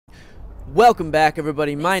Welcome back,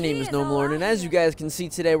 everybody. My name is Gnome, and as you guys can see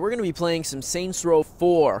today, we're going to be playing some Saints Row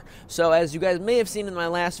 4. So, as you guys may have seen in my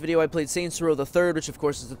last video, I played Saints Row the 3rd, which of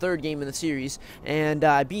course is the third game in the series, and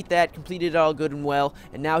I beat that, completed it all good and well,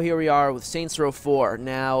 and now here we are with Saints Row 4.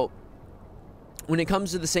 Now, when it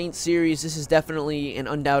comes to the Saints series, this is definitely and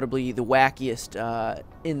undoubtedly the wackiest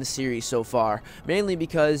in the series so far. Mainly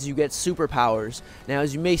because you get superpowers. Now,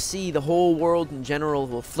 as you may see, the whole world in general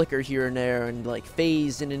will flicker here and there and like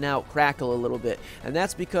phase in and out, crackle a little bit. And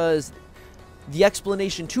that's because the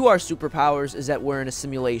explanation to our superpowers is that we're in a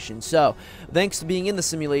simulation. So, thanks to being in the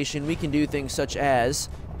simulation, we can do things such as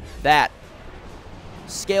that.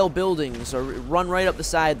 Scale buildings or run right up the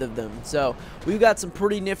side of them. So we've got some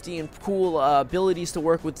pretty nifty and cool abilities to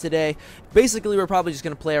work with today. Basically, we're probably just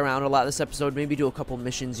going to play around a lot this episode, maybe do a couple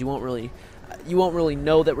missions. You won't really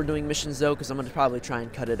know that we're doing missions though, because I'm going to probably try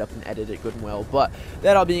and cut it up and edit it good and well. But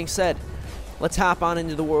that all being said, let's hop on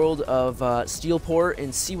into the world of Steelport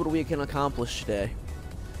and see what we can accomplish today.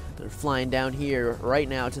 They're flying down here right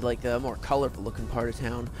now to like the more colorful looking part of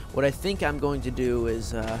town. What I think I'm going to do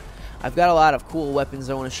is I've got a lot of cool weapons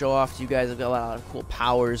I want to show off to you guys. I've got a lot of cool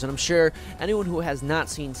powers, and I'm sure anyone who has not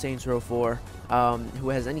seen Saints Row 4, who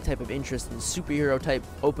has any type of interest in superhero type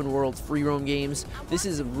open world free roam games, this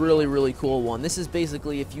is a really, really cool one. This is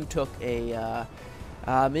basically if you took a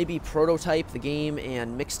maybe prototype the game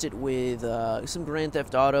and mixed it with some Grand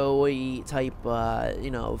Theft Auto type, you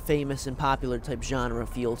know, famous and popular type genre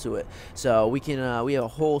feel to it. So we can we have a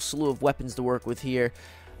whole slew of weapons to work with here.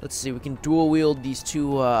 Let's see, we can dual wield these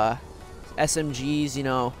two SMGs, you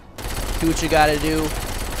know, do what you gotta do,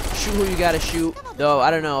 shoot who you gotta shoot, though I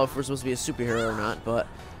don't know if we're supposed to be a superhero or not, but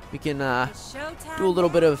we can do a little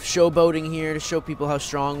bit of showboating here to show people how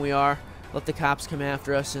strong we are, let the cops come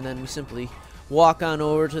after us, and then we simply walk on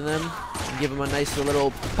over to them and give them a nice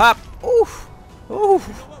little pop, oof,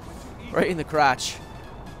 oof, right in the crotch.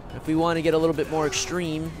 If we want to get a little bit more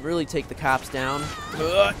extreme, really take the cops down.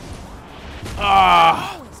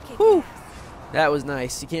 Whew. That was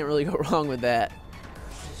nice. You can't really go wrong with that.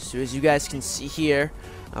 So as you guys can see here,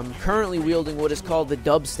 I'm currently wielding what is called the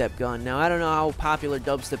Dubstep gun. Now, I don't know how popular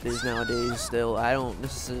Dubstep is nowadays still. I don't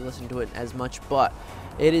necessarily listen to it as much, but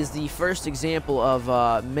it is the first example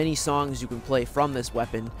of many songs you can play from this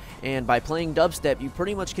weapon. And by playing Dubstep, you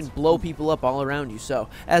pretty much can blow people up all around you. So,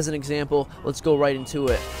 as an example, let's go right into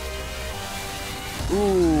it.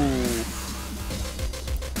 Ooh.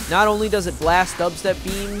 Not only does it blast dubstep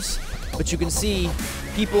beams, but you can see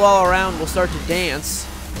people all around will start to dance.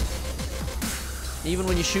 Even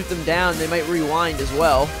when you shoot them down, they might rewind as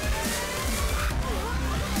well.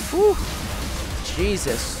 Whew.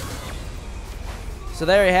 Jesus. So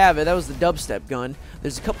there you have it. That was the dubstep gun.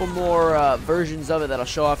 There's a couple more versions of it that I'll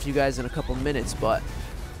show off to you guys in a couple minutes, but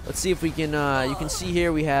let's see if we can, you can see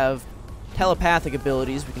here we have telepathic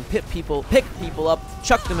abilities. We can pick people up,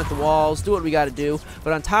 chuck them at the walls, do what we got to do.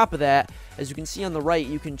 But on top of that, as you can see on the right,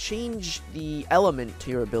 you can change the element to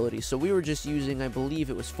your ability. So we were just using, I believe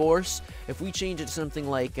it was force. If we change it to something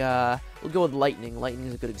like, we'll go with lightning. Lightning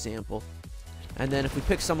is a good example. And then if we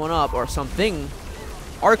pick someone up or something,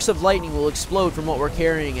 arcs of lightning will explode from what we're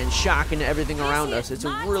carrying and shock into everything around us. It's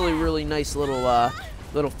a really, really nice little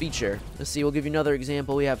feature. Let's see, we'll give you another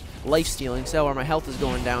example. We have life stealing, so where my health is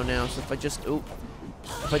going down now. So if I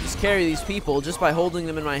just carry these people just by holding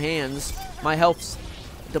them in my hands, my health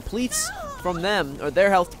depletes from them, or their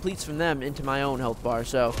health depletes from them into my own health bar.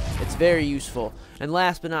 So it's very useful. And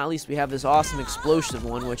last but not least, we have this awesome explosive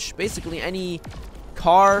one, which basically any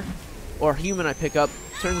car or human I pick up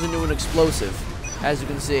turns into an explosive, as you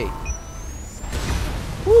can see.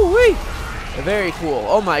 Woo-wee! Very cool.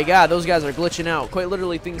 Oh my god, those guys are glitching out. Quite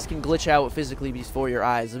literally, things can glitch out physically before your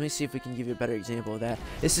eyes. Let me see if we can give you a better example of that.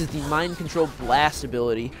 This is the mind control blast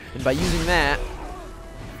ability, and by using that,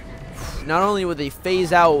 not only would they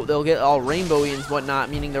phase out, they'll get all rainbowy and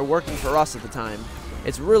whatnot, meaning they're working for us at the time.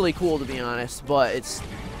 It's really cool, to be honest, but it's...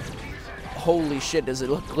 Holy shit, does it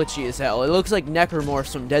look glitchy as hell. It looks like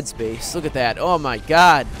Necromorphs from Dead Space. Look at that. Oh my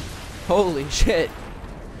god. Holy shit.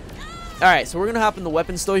 Alright, so we're going to hop in the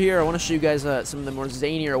weapon store here. I want to show you guys some of the more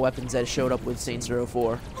zanier weapons that showed up with Saints Row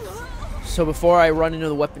 4. So before I run into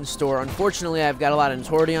the weapon store, unfortunately I've got a lot of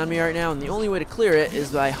notoriety on me right now, and the only way to clear it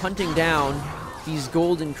is by hunting down these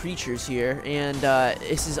golden creatures here. And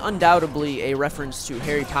this is undoubtedly a reference to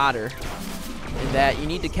Harry Potter, in that you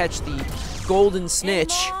need to catch the golden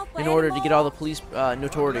snitch in order to get all the police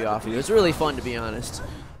notoriety off you. It's really fun, to be honest.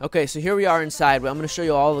 Okay, so here we are inside. I'm going to show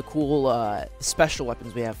you all the cool special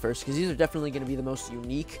weapons we have first, because these are definitely going to be the most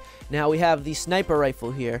unique. Now, we have the sniper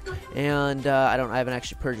rifle here, and I haven't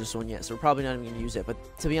actually purchased one yet, so we're probably not even going to use it.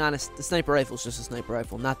 But to be honest, the sniper rifle is just a sniper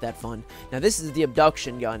rifle, not that fun. Now, this is the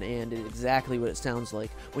abduction gun, and it's exactly what it sounds like.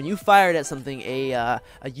 When you fire it at something, a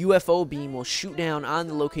UFO beam will shoot down on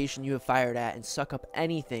the location you have fired at and suck up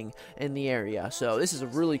anything in the area. So this is a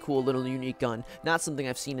really cool little unique gun. Not something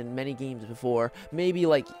I've seen in many games before. Maybe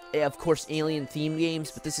like, of course, alien themed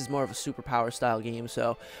games, but this is more of a superpower style game.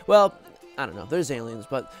 So, well, I don't know, there's aliens,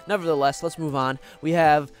 but nevertheless, let's move on. We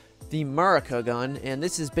have the America gun, and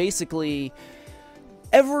this is basically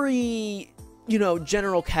every,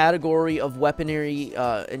 general category of weaponry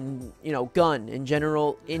and, gun in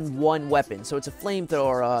general in one weapon. So it's a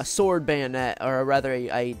flamethrower, a sword bayonet, or rather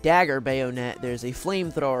a dagger bayonet. There's a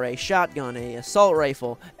flamethrower, a shotgun, a assault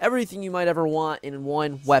rifle. Everything you might ever want in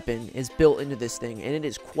one weapon is built into this thing, and it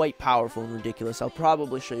is quite powerful and ridiculous. I'll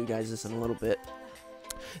probably show you guys this in a little bit.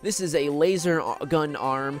 This is a laser gun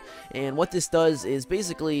arm, and what this does is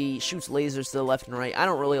basically shoots lasers to the left and right. I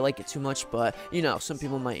don't really like it too much, but, some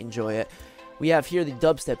people might enjoy it. We have here the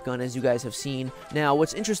Dubstep gun, as you guys have seen. Now,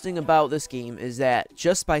 what's interesting about this game is that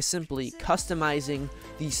just by simply customizing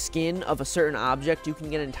the skin of a certain object, you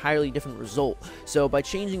can get an entirely different result. So by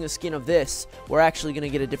changing the skin of this, we're actually going to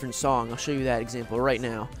get a different song. I'll show you that example right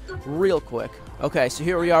now, real quick. Okay, so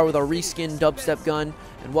here we are with our reskinned Dubstep gun,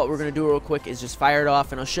 and what we're going to do real quick is just fire it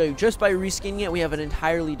off, and I'll show you just by reskinning it, we have an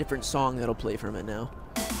entirely different song that'll play from it now.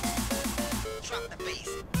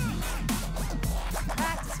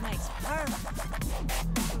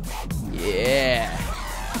 Yeah.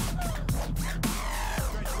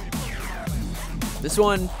 This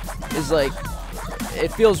one is like, it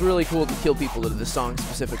feels really cool to kill people to this song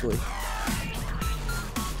specifically.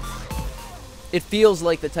 It feels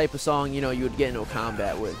like the type of song, you would get into a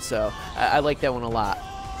combat with, so I like that one a lot.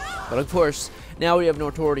 But of course, now we have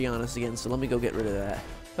notoriety on us again, so let me go get rid of that.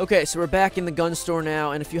 Okay, so we're back in the gun store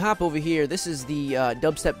now, and if you hop over here, this is the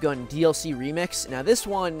Dubstep Gun DLC Remix. Now, this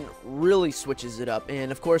one really switches it up,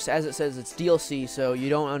 and of course, as it says, it's DLC, so you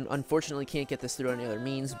don't, unfortunately, can't get this through any other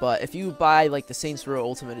means, but if you buy, like, the Saints Row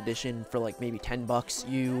Ultimate Edition for, like, maybe 10 bucks,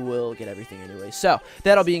 you will get everything anyway. So,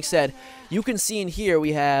 that all being said, you can see in here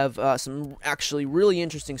we have some actually really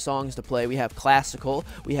interesting songs to play. We have Classical,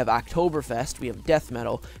 we have Oktoberfest, we have Death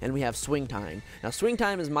Metal, and we have Swing Time. Now, Swing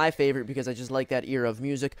Time is my favorite because I just like that era of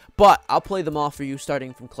music. But I'll play them all for you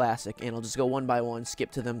starting from classic, and I'll just go one by one,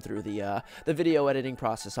 skip to them through the video editing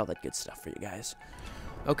process, all that good stuff for you guys.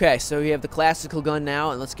 Okay, so we have the classical gun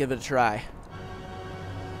now, and let's give it a try.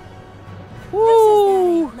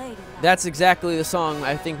 Woo! That's exactly the song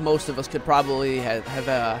I think most of us could probably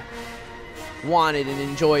have wanted and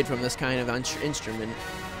enjoyed from this kind of instrument.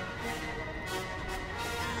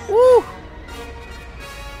 Woo!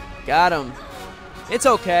 Got him. It's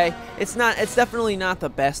okay. It's definitely not the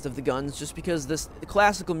best of the guns, just because the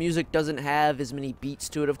classical music doesn't have as many beats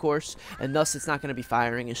to it, of course, and thus it's not going to be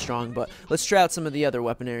firing as strong. But let's try out some of the other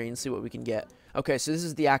weaponry and see what we can get. Okay, so this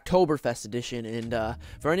is the Oktoberfest edition, and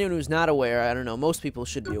for anyone who's not aware, I don't know, most people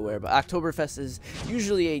should be aware, but Oktoberfest is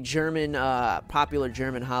usually a German, popular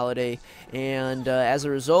German holiday, and as a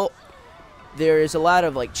result, there is a lot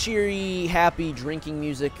of like cheery, happy drinking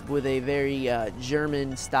music with a very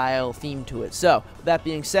German-style theme to it. So, with that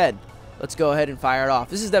being said, let's go ahead and fire it off.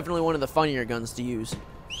 This is definitely one of the funnier guns to use.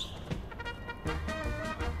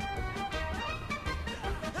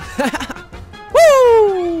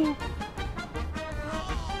 Woo!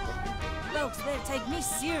 Folks better take me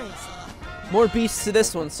seriously. More beats to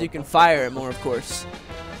this one so you can fire it more, of course.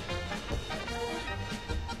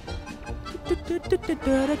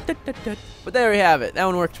 But there we have it. That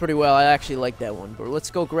one worked pretty well. I actually like that one. But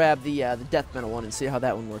let's go grab the death metal one and see how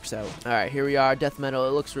that one works out. All right, here we are, death metal.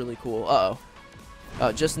 It looks really cool. Uh-oh.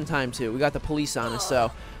 Oh, just in time too. We got the police on us,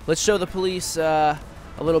 so let's show the police a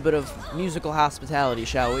little bit of musical hospitality,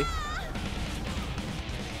 shall we?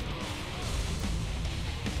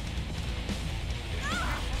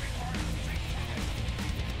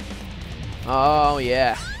 Oh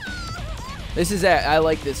yeah. This is I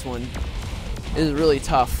like this one. This is really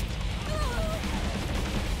tough.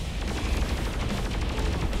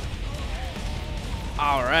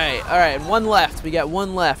 Alright, alright, one left. We got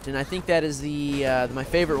one left, and I think that is the my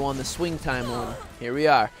favorite one, the Swing Time one. Here we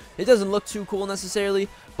are. It doesn't look too cool necessarily,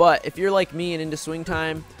 but if you're like me and into Swing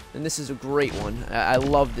Time, then this is a great one. I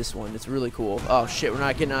love this one. It's really cool. Oh shit, we're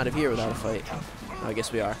not getting out of here without a fight. Oh, I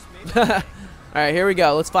guess we are. Alright, here we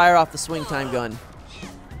go. Let's fire off the Swing Time gun.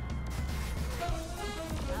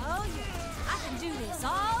 Oh yeah, I can do this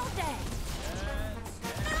all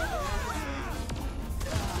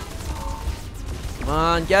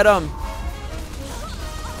on, get him.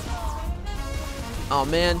 Oh,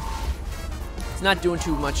 man. It's not doing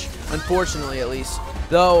too much, unfortunately, at least.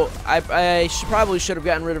 Though, I probably should have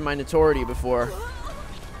gotten rid of my notoriety before.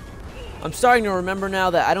 I'm starting to remember now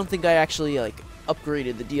that I don't think I actually, like,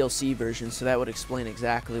 upgraded the DLC version, so that would explain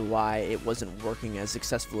exactly why it wasn't working as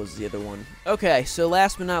successful as the other one. Okay, so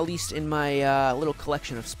last but not least in my little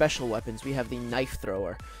collection of special weapons, we have the knife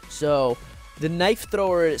thrower. So, the knife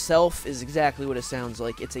thrower itself is exactly what it sounds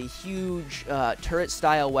like. It's a huge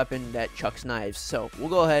turret-style weapon that chucks knives. So, we'll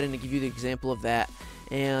go ahead and give you the example of that.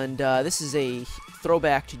 And this is a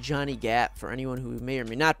throwback to Johnny Gat for anyone who may or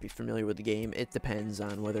may not be familiar with the game. It depends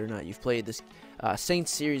on whether or not you've played this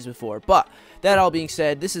Saints series before. But that all being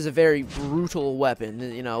said, this is a very brutal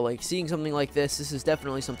weapon. You know, like seeing something like this is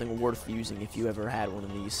definitely something worth using if you ever had one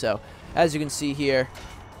of these. So as you can see here,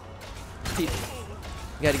 you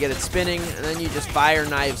got to get it spinning, and then you just fire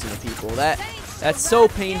knives into people. That's so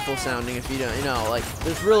painful sounding if you don't, you know, like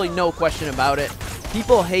there's really no question about it.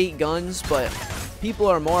 People hate guns, but people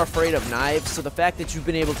are more afraid of knives, so the fact that you've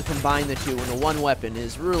been able to combine the two into one weapon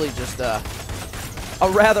is really just a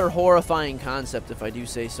rather horrifying concept, if I do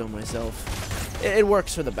say so myself. It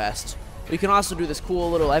works for the best. We can also do this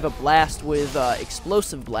cool little, I have a blast with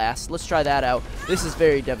explosive blast. Let's try that out. This is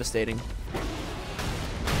very devastating.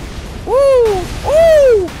 Woo!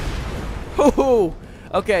 Woo! Woo!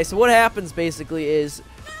 Okay, so what happens basically is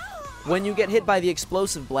when you get hit by the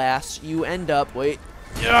explosive blast, you end up, wait,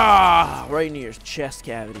 right in your chest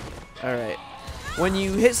cavity. Alright. When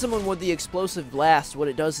you hit someone with the explosive blast, what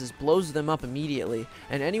it does is blows them up immediately.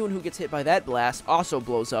 And anyone who gets hit by that blast also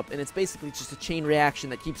blows up. And it's basically just a chain reaction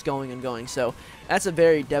that keeps going and going. So that's a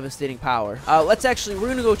very devastating power. We're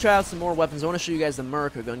going to go try out some more weapons. I want to show you guys the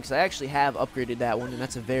America gun because I actually have upgraded that one. And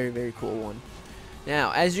that's a very, very cool one.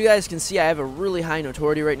 Now, as you guys can see, I have a really high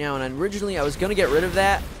notoriety right now. And originally I was going to get rid of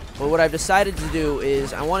that. But what I've decided to do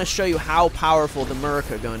is I want to show you how powerful the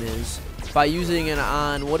America gun is by using it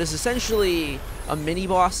on what is essentially a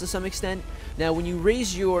mini-boss to some extent. Now, when you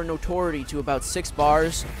raise your notoriety to about 6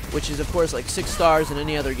 bars, which is, of course, like 6 stars in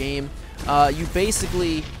any other game, you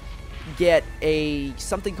basically get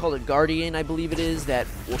something called a Guardian, I believe it is, that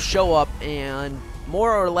will show up and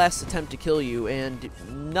more or less attempt to kill you, and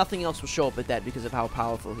nothing else will show up at that because of how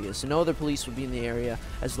powerful he is. So no other police will be in the area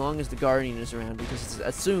as long as the Guardian is around, because it's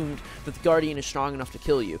assumed that the Guardian is strong enough to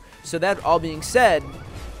kill you. So that all being said,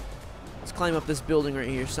 let's climb up this building right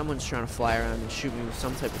here. Someone's trying to fly around and shoot me with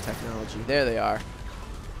some type of technology. There they are.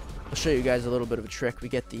 I'll show you guys a little bit of a trick. We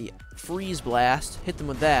get the freeze blast, hit them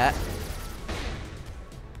with that,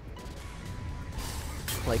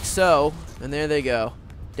 like so, and there they go,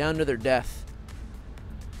 down to their death.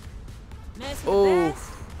 Oh,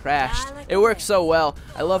 crashed. It works so well.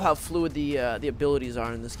 I love how fluid the abilities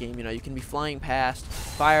are in this game. You know, you can be flying past,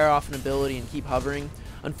 fire off an ability, and keep hovering.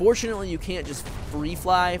 Unfortunately, you can't just free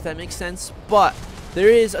fly, if that makes sense. But there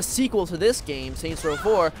is a sequel to this game, Saints Row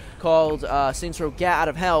 4, called Saints Row Get Out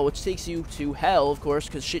of Hell, which takes you to hell, of course,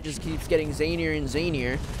 because shit just keeps getting zanier and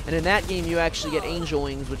zanier. And in that game, you actually get angel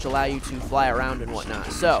wings, which allow you to fly around and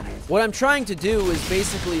whatnot. So, what I'm trying to do is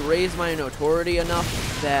basically raise my notoriety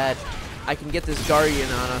enough that I can get this Guardian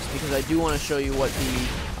on us, because I do want to show you what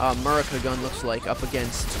the America gun looks like up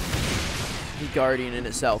against the Guardian in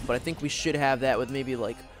itself. But I think we should have that with maybe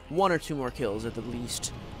like 1 or 2 more kills at the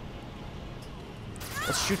least.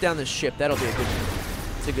 Let's shoot down this ship. That'll be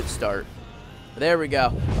a good start. There we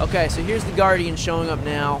go. Okay, so here's the Guardian showing up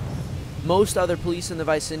now. Most other police in the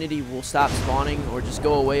vicinity will stop spawning or just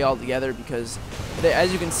go away altogether, because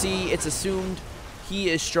as you can see, it's assumed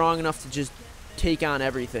he is strong enough to just take on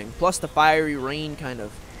everything. Plus the fiery rain kind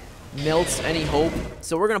of melts any hope.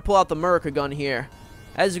 So we're gonna pull out the America gun here.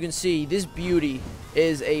 As you can see, this beauty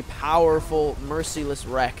is a powerful, merciless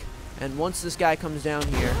wreck. And once this guy comes down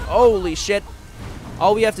here, holy shit,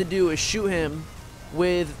 all we have to do is shoot him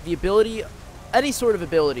with the ability, any sort of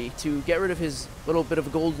ability, to get rid of his little bit of a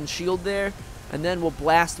golden shield there, and then we'll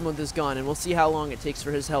blast him with this gun, and we'll see how long it takes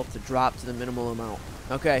for his health to drop to the minimal amount.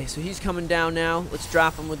 Okay, so he's coming down now. Let's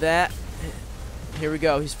drop him with that. Here we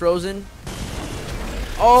go. He's frozen.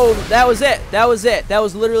 Oh, that was it. That was it. That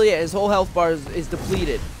was literally it. His whole health bar is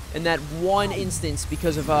depleted in that one instance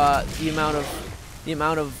because of the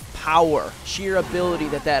amount of power, sheer ability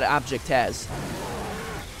that object has.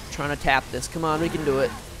 Trying to tap this. Come on, we can do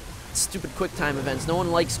it. Stupid QuickTime events. No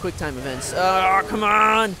one likes QuickTime events. Oh, come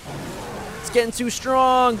on. It's getting too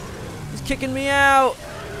strong. He's kicking me out.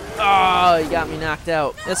 Oh, he got me knocked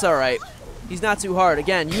out. That's all right. He's not too hard.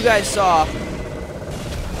 Again, you guys saw.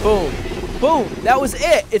 Boom. Boom. That was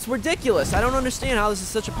it. It's ridiculous. I don't understand how this is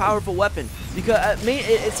such a powerful weapon. because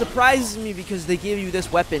it surprises me because they give you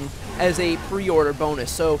this weapon as a pre-order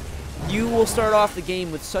bonus. So you will start off the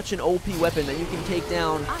game with such an OP weapon that you can take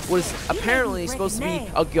down what is apparently supposed to be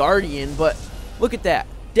a guardian, but look at that,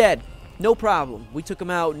 dead, no problem. We took him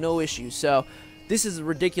out, no issues. So this is a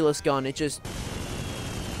ridiculous gun. It just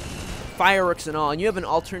fireworks and all, and you have an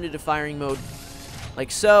alternative firing mode like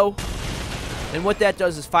so, and what that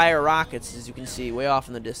does is fire rockets, as you can see way off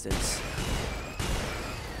in the distance.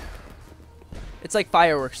 It's like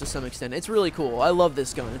fireworks to some extent. It's really cool. I love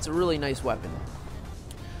this gun. It's a really nice weapon.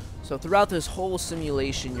 So throughout this whole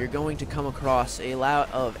simulation, you're going to come across a lot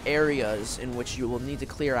of areas in which you will need to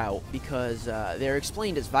clear out because they're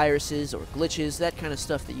explained as viruses or glitches, that kind of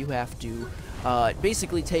stuff that you have to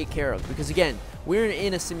basically take care of. Because again, we're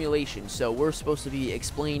in a simulation, so we're supposed to be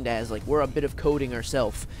explained as like we're a bit of coding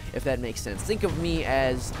ourselves, if that makes sense. Think of me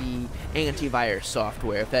as the antivirus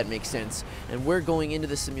software, if that makes sense. And we're going into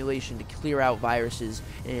the simulation to clear out viruses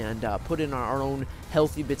and put in our own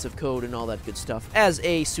healthy bits of code and all that good stuff as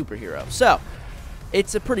a superhero. So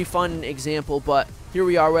it's a pretty fun example, but here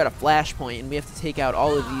we are, we're at a flashpoint and we have to take out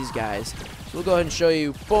all of these guys. So we'll go ahead and show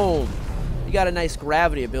you. Boom, you got a nice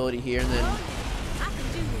gravity ability here, and then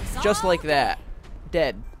just like that,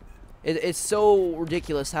 dead. It's so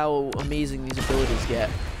ridiculous how amazing these abilities get.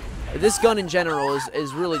 This gun in general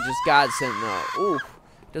is really just godsend though. Ooh,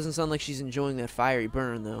 doesn't sound like she's enjoying that fiery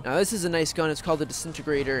burn though. Now this is a nice gun. It's called the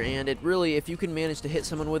Disintegrator, and it really, if you can manage to hit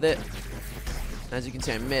someone with it, as you can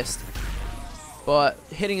see I missed, but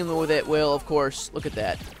hitting them with it will, of course, look at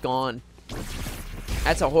that, gone.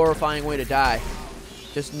 That's a horrifying way to die,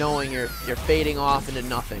 just knowing you're fading off into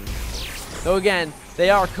nothing. Though again, they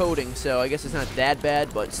are coding, so I guess it's not that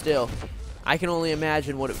bad, but still, I can only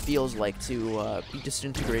imagine what it feels like to be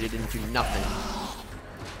disintegrated into nothing.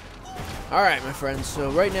 Alright, my friends, so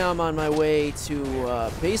right now I'm on my way to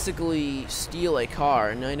basically steal a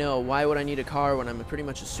car, and I know, why would I need a car when I'm pretty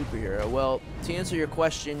much a superhero? Well, to answer your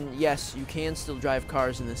question, yes, you can still drive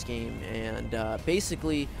cars in this game, and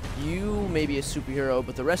basically, you may be a superhero,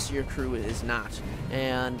 but the rest of your crew is not.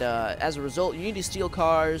 And as a result, you need to steal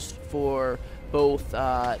cars for both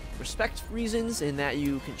respect reasons, in that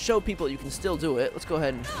you can show people you can still do it. Let's go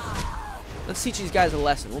ahead and let's teach these guys a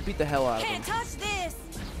lesson. We'll beat the hell out of them. Can't touch this.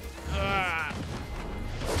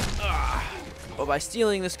 But by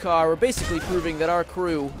stealing this car, we're basically proving that our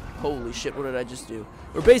crew, holy shit, what did I just do?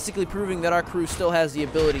 We're basically proving that our crew still has the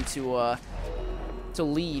ability to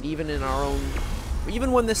lead, even in our own,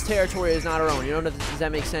 even when this territory is not our own. You know, does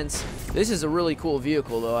that make sense? This is a really cool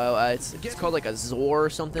vehicle, though. It's called like a Zor or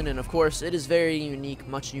something, and of course, it is very unique,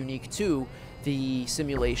 much unique to the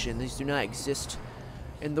simulation. These do not exist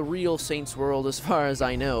in the real Saints world as far as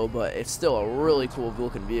I know, but it's still a really cool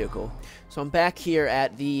looking vehicle. So I'm back here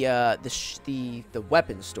at the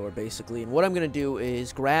weapons store basically, and what I'm gonna do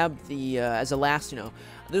is grab the as a last, you know,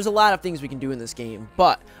 there's a lot of things we can do in this game,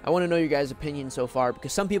 but I want to know your guys' opinion so far,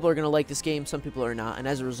 because some people are gonna like this game, some people are not, and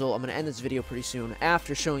as a result I'm gonna end this video pretty soon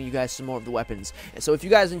after showing you guys some more of the weapons. And so if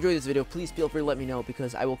you guys enjoyed this video, please feel free to let me know,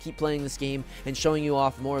 because I will keep playing this game and showing you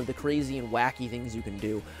off more of the crazy and wacky things you can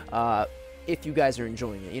do. If you guys are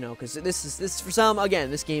enjoying it, you know, because this for some, again,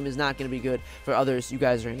 this game is not going to be good. For others, you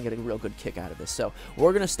guys are going to get a real good kick out of this. So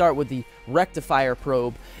we're going to start with the rectifier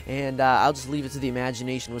probe, and I'll just leave it to the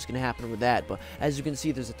imagination what's going to happen with that. But as you can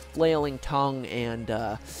see, there's a flailing tongue, and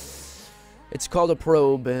it's called a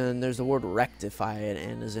probe, and there's the word rectify it,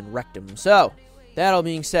 and is in rectum. So that all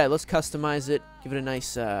being said, let's customize it, give it a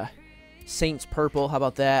nice Saints purple. How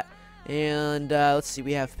about that? And let's see,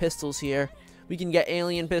 we have pistols here. We can get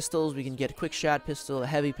alien pistols, we can get a quick shot pistol, a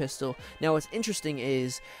heavy pistol. Now what's interesting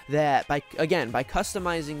is that by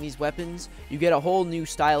customizing these weapons, you get a whole new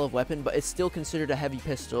style of weapon, but it's still considered a heavy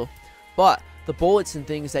pistol. But the bullets and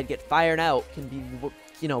things that get fired out can be,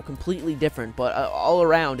 you know, completely different, but all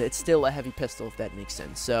around it's still a heavy pistol, if that makes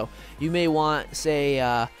sense. So you may want,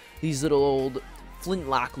 say, these little old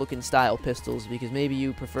flintlock looking style pistols, because maybe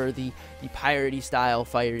you prefer the piratey style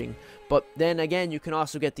firing. But then again, you can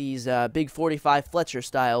also get these big 45 Fletcher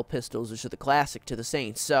style pistols, which are the classic to the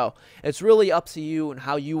Saints. So it's really up to you and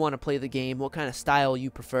how you want to play the game, what kind of style you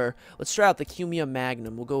prefer. Let's try out the Cumia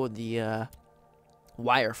Magnum. We'll go with the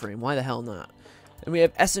wireframe. Why the hell not? And we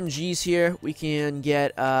have SMGs here. We can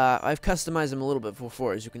get, I've customized them a little bit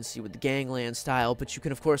before, as you can see, with the gangland style. But you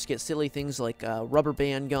can, of course, get silly things like rubber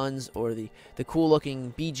band guns or the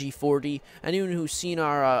cool-looking BG-40. Anyone who's seen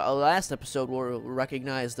our last episode will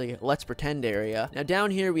recognize the Let's Pretend area. Now,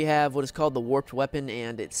 down here we have what is called the warped weapon,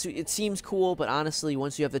 and it seems cool, but honestly,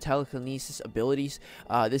 once you have the telekinesis abilities,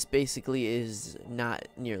 this basically is not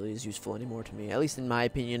nearly as useful anymore to me, at least in my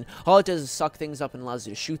opinion. All it does is suck things up and allows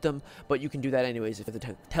you to shoot them, but you can do that anyways if you have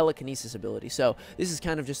the telekinesis ability. So this is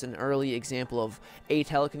kind of just an early example of a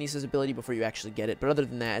telekinesis ability before you actually get it, but other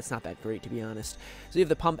than that, it's not that great, to be honest. So you have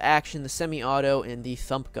the pump action, the semi-auto, and the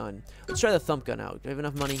thump gun. Let's try the thump gun out. Do we have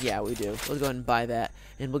enough money? Yeah, we do. Let's go ahead and buy that,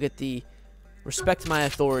 and we'll get the Respect My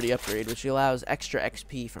Authority upgrade, which allows extra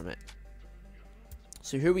XP from it.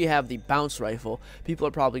 So here we have the bounce rifle. People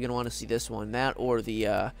are probably going to want to see this one, that or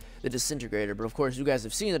the disintegrator. But of course, you guys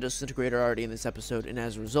have seen the disintegrator already in this episode, and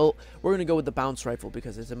as a result, we're going to go with the bounce rifle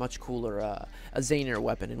because it's a much cooler, a zanier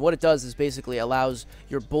weapon. And what it does is basically allows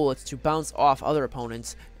your bullets to bounce off other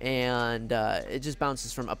opponents, and it just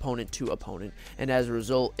bounces from opponent to opponent. And as a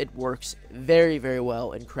result, it works very, very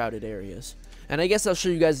well in crowded areas. And I guess I'll show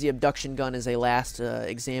you guys the abduction gun as a last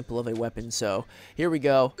example of a weapon. So here we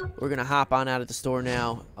go. We're going to hop on out of the store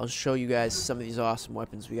now. I'll show you guys some of these awesome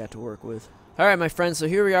weapons we got to work with. Alright, my friends, so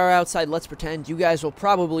here we are outside Let's Pretend. You guys will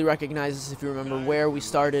probably recognize this if you remember where we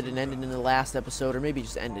started and ended in the last episode, or maybe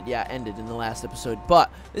just ended. Yeah, ended in the last episode.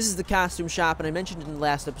 But this is the costume shop, and I mentioned in the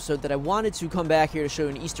last episode that I wanted to come back here to show you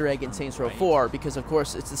an Easter egg in Saints Row 4, because, of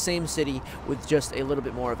course, it's the same city with just a little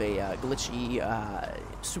bit more of a glitchy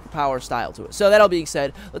superpower style to it. So that all being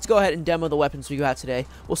said, let's go ahead and demo the weapons we got today.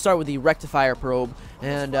 We'll start with the rectifier probe,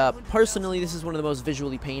 and personally, this is one of the most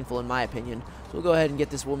visually painful in my opinion. So we'll go ahead and get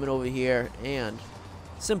this woman over here, and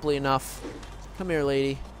simply enough, come here,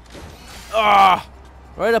 lady. Ah!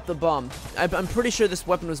 Right up the bum. I'm pretty sure this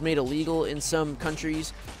weapon was made illegal in some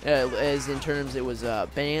countries, as in terms it was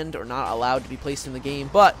banned or not allowed to be placed in the game.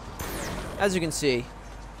 But, as you can see,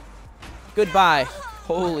 goodbye.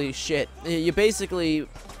 Holy shit. You basically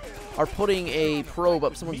are putting a probe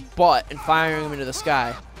up someone's butt and firing them into the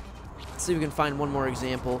sky. Let's see if we can find one more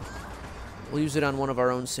example. We'll use it on one of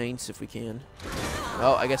our own saints if we can.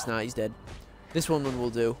 Oh, I guess not. He's dead. This one will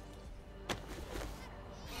do.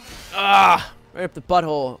 Ah! Right up the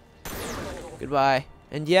butthole. Goodbye.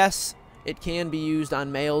 And yes, it can be used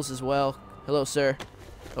on males as well. Hello, sir.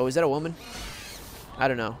 Oh, is that a woman? I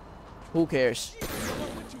don't know. Who cares?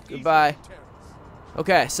 Goodbye.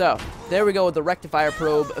 Okay, so there we go with the rectifier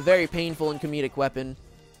probe. A very painful and comedic weapon.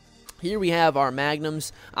 Here we have our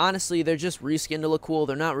magnums. Honestly, they're just reskinned to look cool.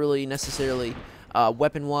 They're not really necessarily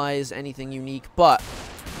weapon-wise anything unique, but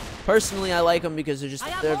personally I like them because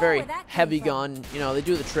they're a very heavy gun. You know, they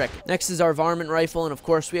do the trick. Next is our varmint rifle, and of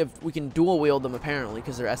course we can dual wield them apparently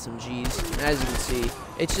because they're SMGs. And as you can see,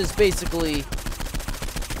 it's just basically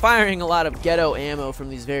firing a lot of ghetto ammo from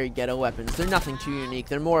these very ghetto weapons. They're nothing too unique.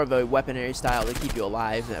 They're more of a weaponry style to keep you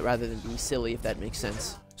alive rather than being silly, if that makes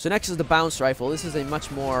sense. So next is the bounce rifle. This is a much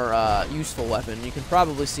more useful weapon. You can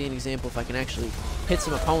probably see an example if I can actually hit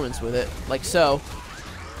some opponents with it, like so.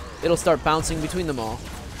 It'll start bouncing between them all.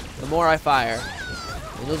 The more I fire,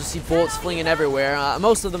 and you'll just see bullets flinging everywhere.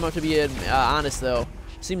 Most of them, to be honest though,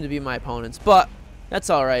 seem to be my opponents, but that's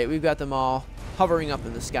alright. We've got them all hovering up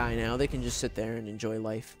in the sky now. They can just sit there and enjoy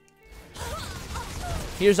life.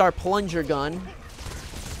 Here's our plunger gun.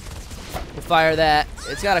 We'll fire that.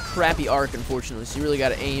 It's got a crappy arc, unfortunately, so you really got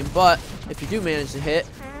to aim. But if you do manage to hit,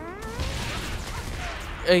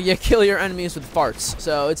 you kill your enemies with farts.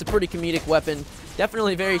 So it's a pretty comedic weapon.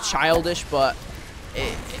 Definitely very childish, but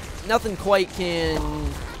nothing quite can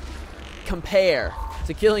compare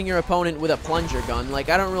to killing your opponent with a plunger gun. Like,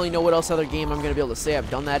 I don't really know what else other game I'm going to be able to say I've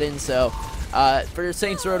done that in. So for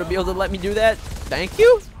Saints Row to be able to let me do that, thank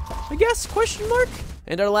you, I guess, question mark.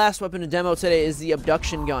 And our last weapon to demo today is the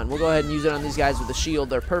abduction gun. We'll go ahead and use it on these guys with the shield.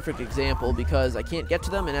 They're a perfect example because I can't get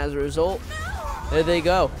to them, and as a result, there they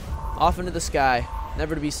go. Off into the sky,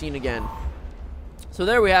 never to be seen again. So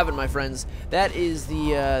there we have it, my friends. That is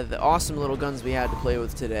the awesome little guns we had to play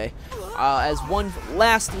with today. As one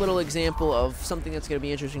last little example of something that's going to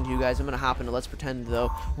be interesting to you guys, I'm going to hop into Let's Pretend,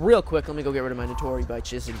 though. Real quick, let me go get rid of my Notori by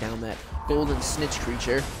chasing down that golden snitch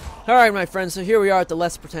creature. Alright, my friends, so here we are at the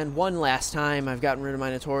Let's Pretend one last time. I've gotten rid of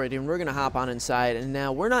my Notori, and we're going to hop on inside. And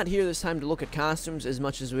now, we're not here this time to look at costumes as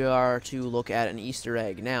much as we are to look at an Easter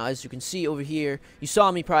egg. Now, as you can see over here, you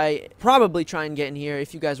saw me probably try and get in here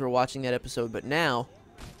if you guys were watching that episode. But now,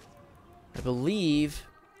 I believe,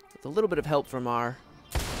 with a little bit of help from our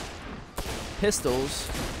pistols,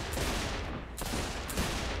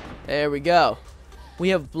 there we go. we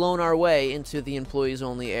have blown our way into the employees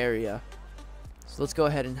only area. So let's go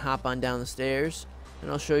ahead and hop on down the stairs, and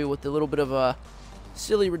I'll show you what the little bit of a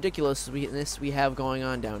silly ridiculousness we have going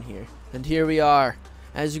on down here. And here we are.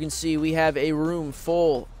 As you can see, we have a room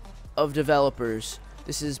full of developers.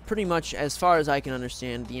 This is pretty much, as far as I can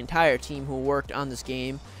understand, the entire team who worked on this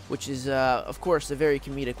game, which is, of course, a very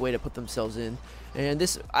comedic way to put themselves in. And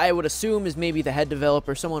this, I would assume, is maybe the head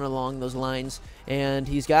developer, someone along those lines. And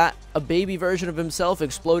he's got a baby version of himself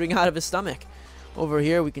exploding out of his stomach. Over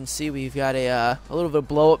here, we can see we've got a little bit of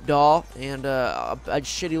blow-up doll and a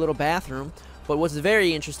shitty little bathroom. But what's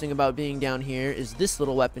very interesting about being down here is this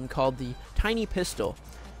little weapon called the Tiny Pistol.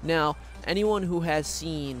 Now, anyone who has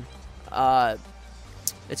seen,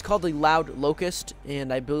 it's called the Loud Locust,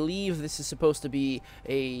 and I believe this is supposed to be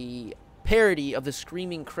a parody of the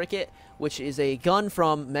Screaming Cricket, which is a gun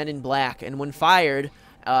from Men in Black, and when fired,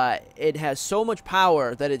 it has so much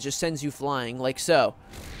power that it just sends you flying, like so.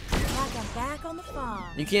 Like I'm back on the farm.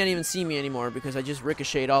 You can't even see me anymore because I just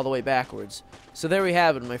ricocheted all the way backwards. So there we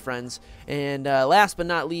have it, my friends. And last but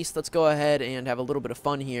not least, let's go ahead and have a little bit of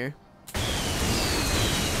fun here.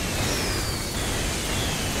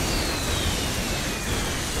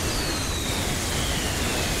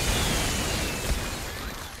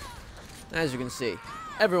 As you can see,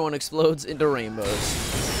 everyone explodes into rainbows.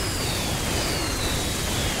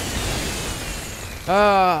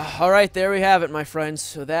 Alright, there we have it, my friends.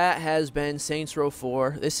 So that has been Saints Row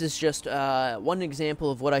 4. This is just one example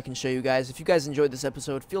of what I can show you guys. If you guys enjoyed this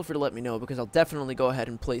episode, feel free to let me know, because I'll definitely go ahead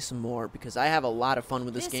and play some more, because I have a lot of fun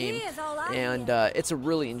with this game, and it's a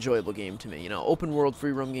really enjoyable game to me. You know, open world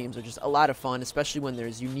free roam games are just a lot of fun, especially when they're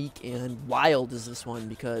as unique and wild as this one,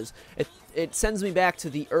 because it sends me back to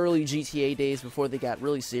the early GTA days before they got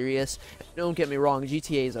really serious. Don't get me wrong,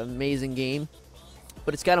 GTA is an amazing game,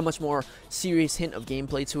 but it's got a much more serious hint of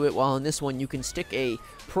gameplay to it, while in this one you can stick a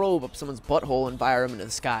probe up someone's butthole and fire them into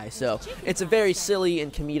the sky. So it's a very silly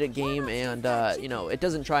and comedic game, and you know, it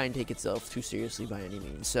doesn't try and take itself too seriously by any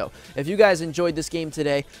means. So if you guys enjoyed this game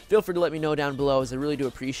today, feel free to let me know down below, as I really do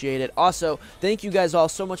appreciate it. Also, thank you guys all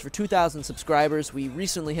so much for 2,000 subscribers. We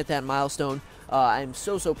recently hit that milestone. I'm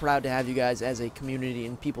so proud to have you guys as a community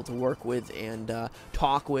and people to work with and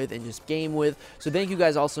talk with and just game with. So thank you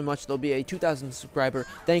guys all so much. There'll be a 2,000 subscriber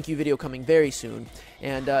thank you video coming very soon.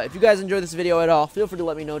 And if you guys enjoyed this video at all, feel free to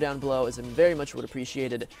let me know down below, as I very much would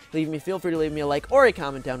appreciate it. Feel free to leave me a like or a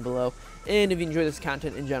comment down below. And if you enjoy this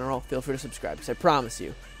content in general, feel free to subscribe, because I promise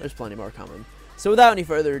you, there's plenty more coming. So without any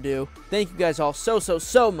further ado, thank you guys all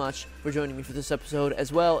so much for joining me for this episode,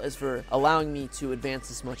 as well as for allowing me to advance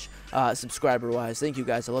this much subscriber-wise. Thank you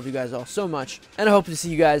guys. I love you guys all so much, and I hope to see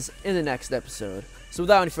you guys in the next episode. So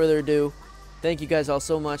without any further ado, thank you guys all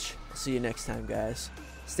so much. I'll see you next time, guys.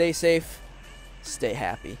 Stay safe. Stay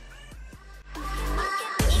happy.